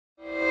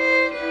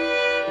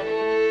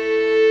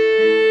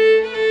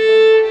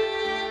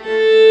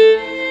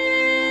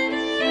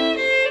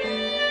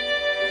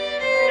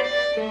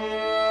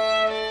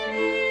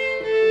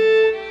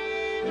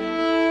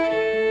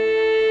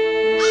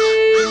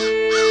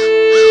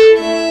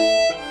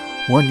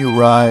When you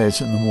rise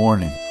in the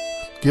morning,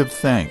 give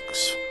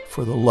thanks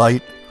for the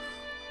light,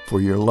 for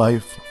your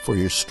life, for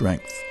your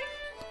strength.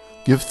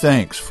 Give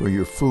thanks for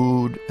your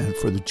food and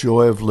for the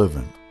joy of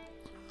living.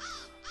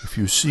 If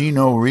you see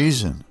no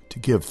reason to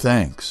give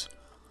thanks,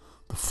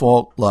 the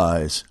fault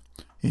lies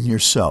in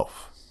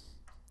yourself.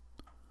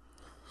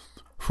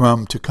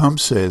 From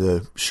Tecumseh,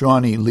 the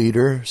Shawnee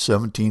leader,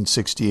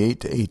 1768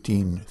 to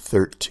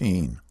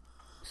 1813.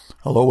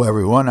 Hello,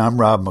 everyone. I'm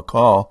Rob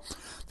McCall.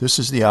 This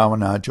is the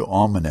Awanadjo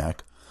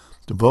Almanack,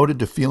 devoted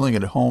to feeling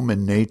at home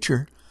in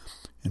nature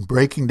and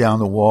breaking down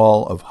the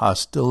wall of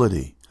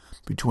hostility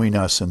between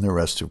us and the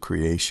rest of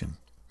creation.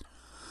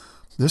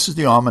 This is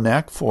the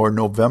Almanack for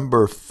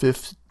November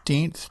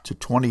 15th to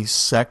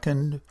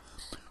 22nd,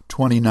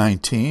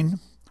 2019,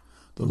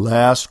 the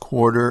last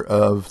quarter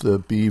of the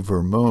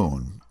Beaver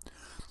Moon.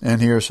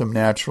 And here are some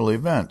natural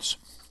events.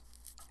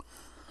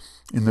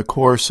 In the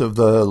course of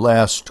the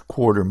last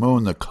quarter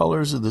moon, the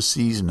colors of the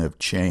season have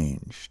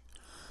changed.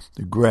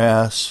 The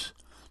grass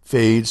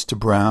fades to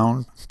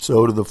brown,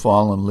 so do the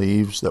fallen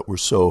leaves that were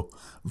so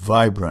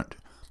vibrant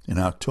in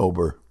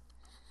October.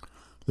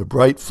 The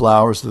bright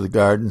flowers of the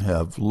garden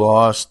have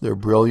lost their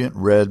brilliant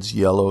reds,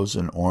 yellows,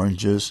 and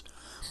oranges,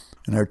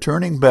 and are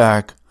turning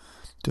back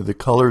to the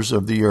colors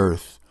of the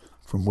earth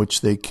from which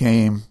they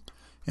came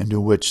and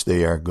to which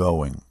they are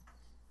going.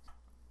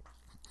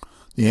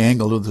 The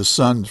angle of the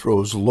sun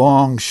throws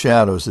long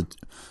shadows that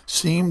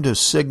seem to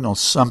signal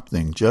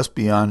something just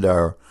beyond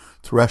our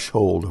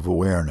threshold of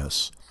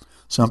awareness,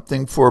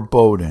 something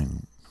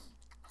foreboding.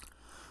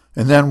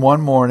 And then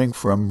one morning,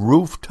 from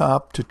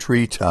rooftop to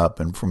treetop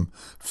and from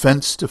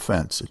fence to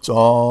fence, it's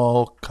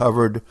all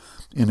covered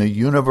in a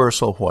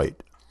universal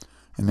white,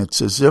 and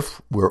it's as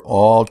if we're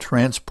all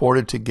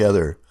transported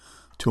together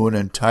to an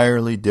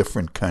entirely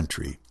different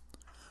country,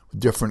 with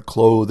different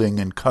clothing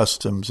and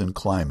customs and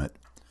climate,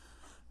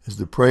 as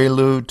the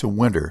prelude to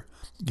winter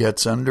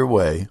gets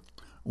underway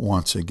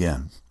once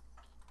again.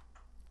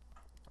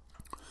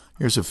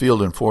 Here's a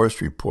field and forest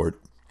report.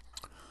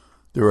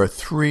 There are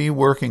 3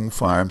 working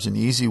farms in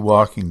easy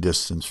walking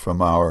distance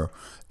from our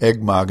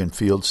Egmoggin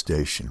field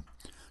station: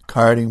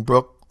 Carding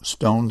Brook,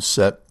 Stone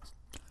Set,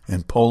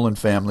 and Poland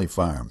Family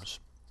Farms.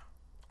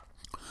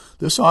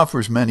 This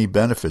offers many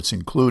benefits,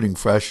 including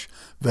fresh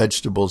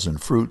vegetables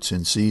and fruits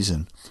in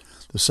season,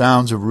 the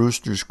sounds of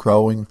roosters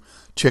crowing,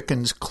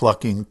 chickens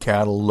clucking,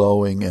 cattle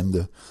lowing, and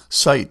the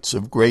sights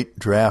of great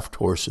draft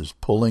horses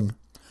pulling,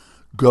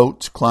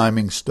 goats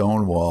climbing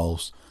stone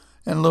walls,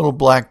 and little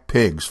black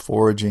pigs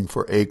foraging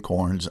for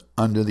acorns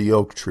under the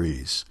oak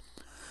trees,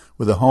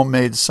 with a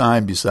homemade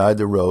sign beside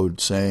the road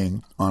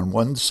saying, on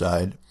one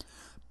side,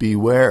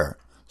 "Beware,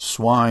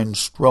 swine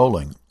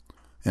strolling,"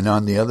 and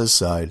on the other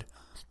side,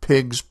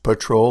 "Pigs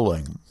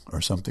patrolling,"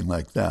 or something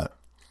like that.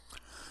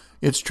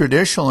 It's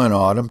traditional in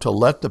autumn to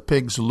let the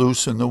pigs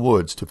loose in the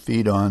woods to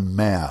feed on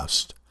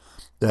mast,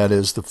 that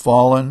is, the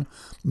fallen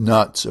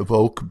nuts of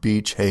oak,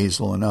 beech,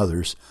 hazel, and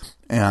others,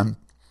 and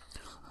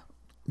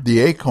the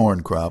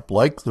acorn crop,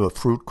 like the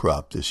fruit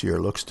crop this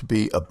year, looks to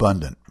be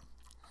abundant.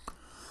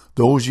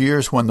 Those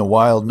years when the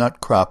wild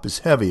nut crop is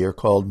heavy are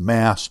called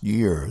mast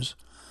years,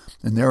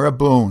 and they're a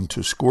boon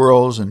to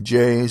squirrels and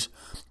jays,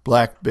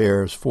 black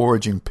bears,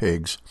 foraging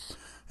pigs,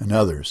 and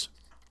others.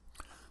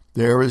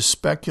 There is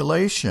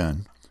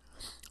speculation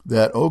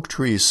that oak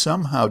trees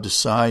somehow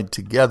decide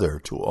together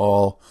to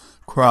all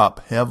crop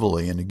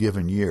heavily in a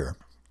given year,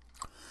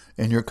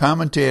 and your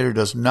commentator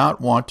does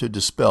not want to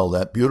dispel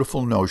that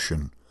beautiful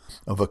notion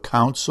of a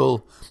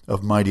council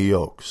of mighty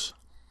oaks.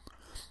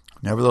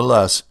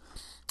 Nevertheless,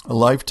 a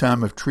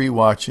lifetime of tree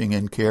watching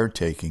and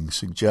caretaking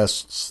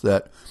suggests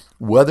that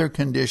weather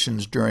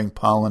conditions during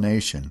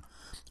pollination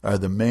are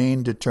the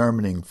main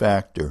determining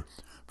factor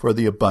for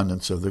the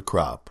abundance of the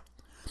crop,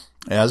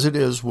 as it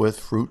is with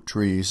fruit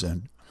trees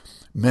and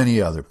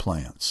many other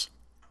plants.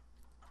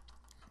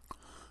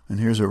 And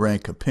here's a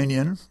rank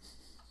opinion.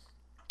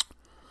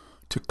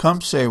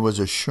 Tecumseh was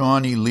a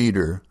Shawnee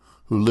leader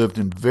who lived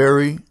in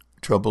very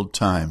troubled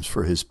times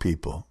for his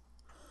people,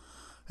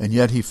 and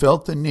yet he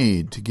felt the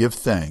need to give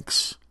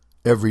thanks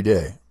every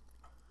day.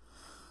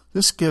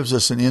 This gives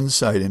us an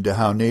insight into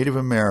how Native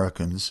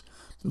Americans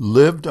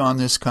lived on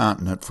this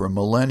continent for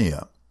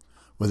millennia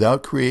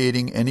without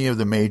creating any of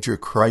the major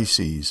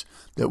crises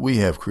that we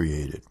have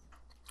created.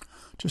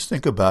 Just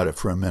think about it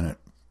for a minute.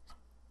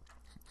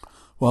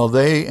 While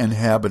they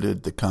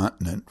inhabited the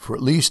continent for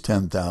at least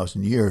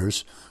 10,000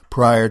 years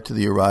prior to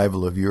the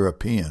arrival of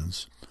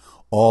Europeans,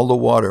 all the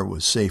water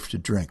was safe to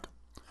drink.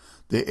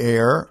 The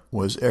air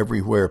was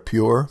everywhere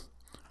pure.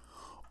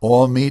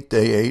 All meat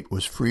they ate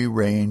was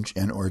free-range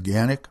and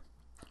organic.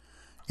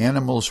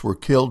 Animals were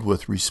killed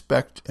with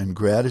respect and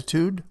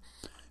gratitude,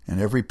 and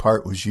every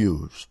part was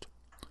used.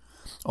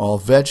 All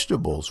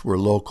vegetables were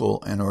local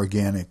and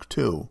organic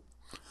too.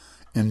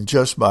 And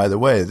just by the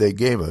way, they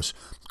gave us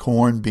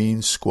corn,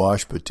 beans,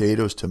 squash,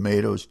 potatoes,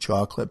 tomatoes,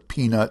 chocolate,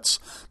 peanuts,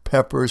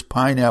 peppers,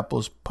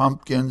 pineapples,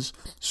 pumpkins,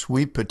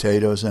 sweet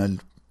potatoes,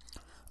 and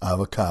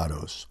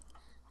avocados.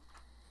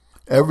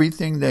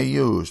 Everything they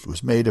used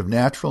was made of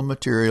natural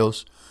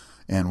materials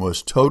and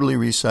was totally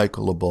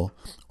recyclable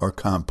or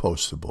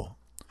compostable.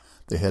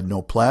 They had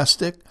no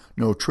plastic,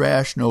 no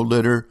trash, no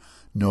litter,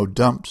 no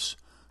dumps,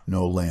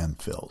 no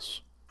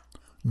landfills.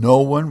 No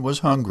one was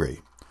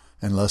hungry,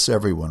 unless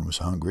everyone was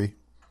hungry,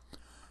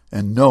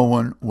 and no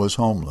one was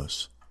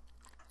homeless.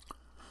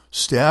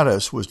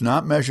 Status was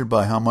not measured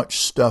by how much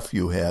stuff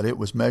you had. It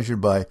was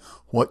measured by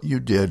what you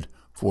did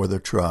for the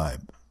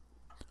tribe.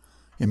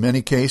 In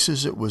many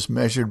cases, it was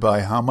measured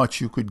by how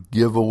much you could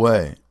give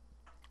away.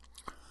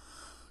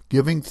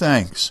 Giving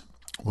thanks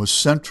was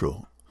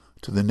central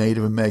to the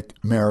Native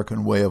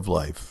American way of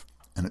life,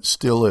 and it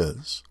still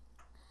is.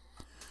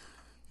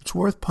 It's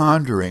worth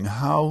pondering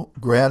how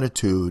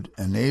gratitude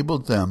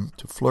enabled them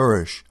to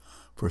flourish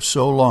for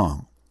so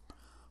long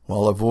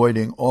while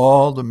avoiding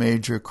all the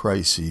major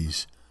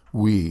crises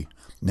we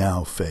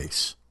now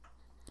face.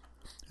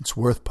 It's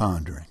worth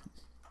pondering.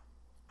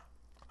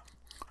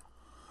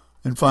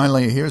 And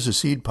finally, here's a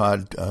seed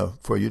pod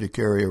for you to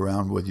carry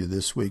around with you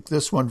this week.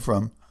 This one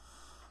from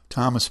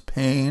Thomas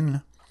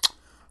Paine,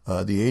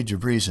 The Age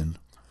of Reason,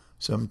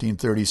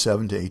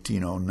 1737 to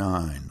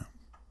 1809.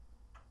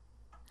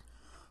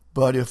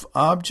 But if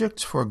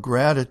objects for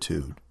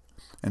gratitude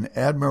and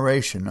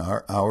admiration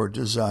are our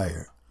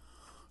desire,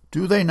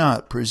 do they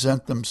not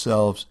present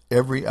themselves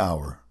every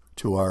hour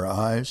to our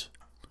eyes?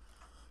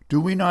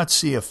 Do we not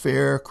see a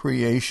fair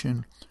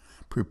creation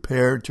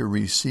prepared to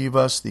receive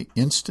us the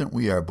instant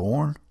we are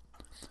born?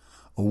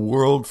 A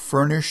world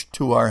furnished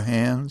to our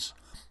hands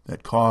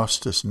that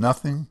cost us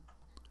nothing?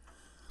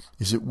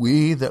 Is it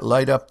we that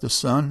light up the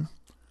sun,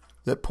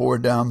 that pour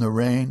down the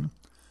rain,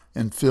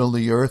 and fill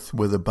the earth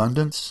with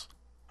abundance?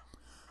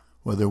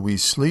 Whether we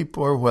sleep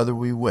or whether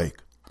we wake,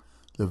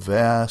 the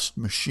vast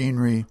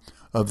machinery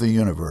of the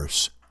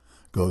universe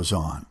goes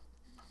on.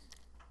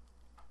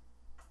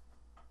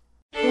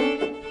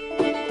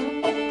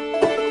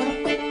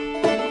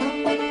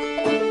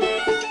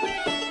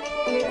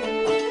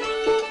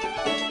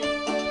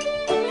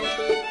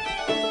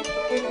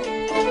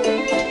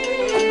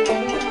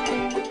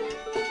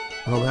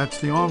 Well, that's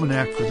the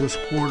Almanack for this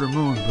quarter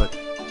moon, but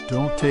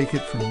don't take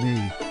it from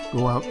me.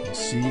 Go out and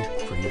see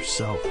for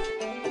yourself.